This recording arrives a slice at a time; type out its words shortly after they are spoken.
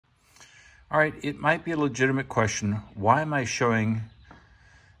All right, it might be a legitimate question. Why am I showing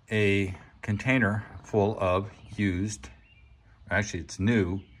a container full of used, actually it's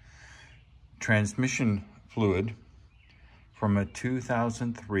new, transmission fluid from a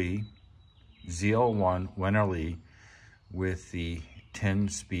 2003 ZL1 1LE with the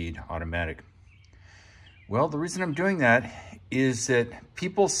 10-speed automatic? Well, the reason I'm doing that is that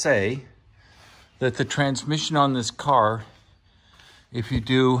people say that the transmission on this car, if you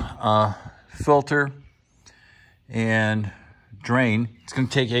do filter and drain, it's going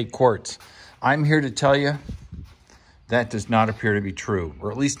to take 8 quarts. I'm here to tell you that does not appear to be true,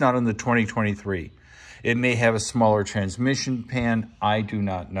 or at least not in the 2023. It may have a smaller transmission pan, I do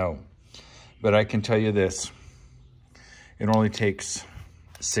not know. But I can tell you this, it only takes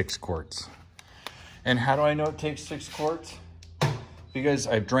 6 quarts. And how do I know it takes 6 quarts? Because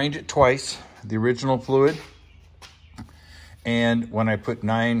I've drained it twice, the original fluid, and when I put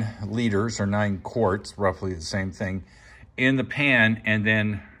 9 liters or 9 quarts, roughly the same thing, in the pan and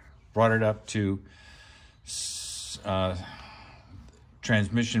then brought it up to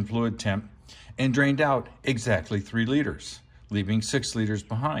transmission fluid temp and drained out exactly 3 liters, leaving 6 liters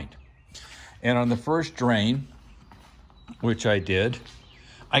behind. And on the first drain, which I did,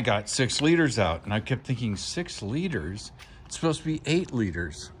 I got 6 liters out, and I kept thinking, 6 liters? It's supposed to be 8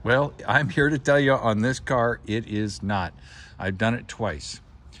 liters. Well, I'm here to tell you on this car, it is not. I've done it twice.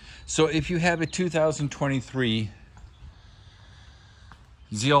 So if you have a 2023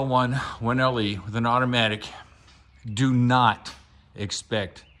 ZL1 1LE with an automatic, do not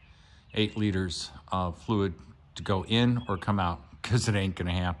expect 8 liters of fluid to go in or come out, because it ain't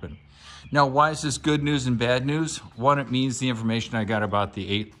gonna happen. Now, why is this good news and bad news? One, it means the information I got about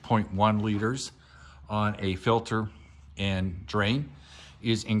the 8.1 liters on a filter and drain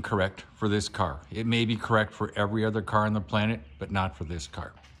is incorrect for this car. It may be correct for every other car on the planet, but not for this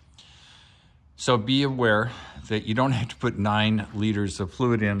car. So be aware that you don't have to put 9 liters of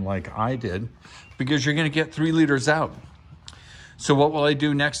fluid in like I did, because you're gonna get 3 liters out. So what will I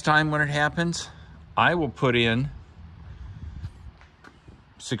do next time when it happens? I will put in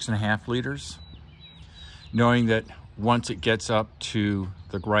 6.5 liters, knowing that once it gets up to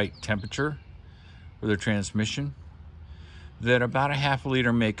the right temperature for the transmission, that about a half a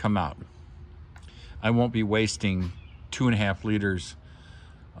liter may come out. I won't be wasting 2.5 liters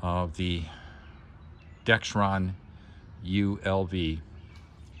of the Dexron ULV.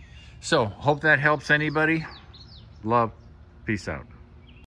 So, hope that helps anybody. Love. Peace out.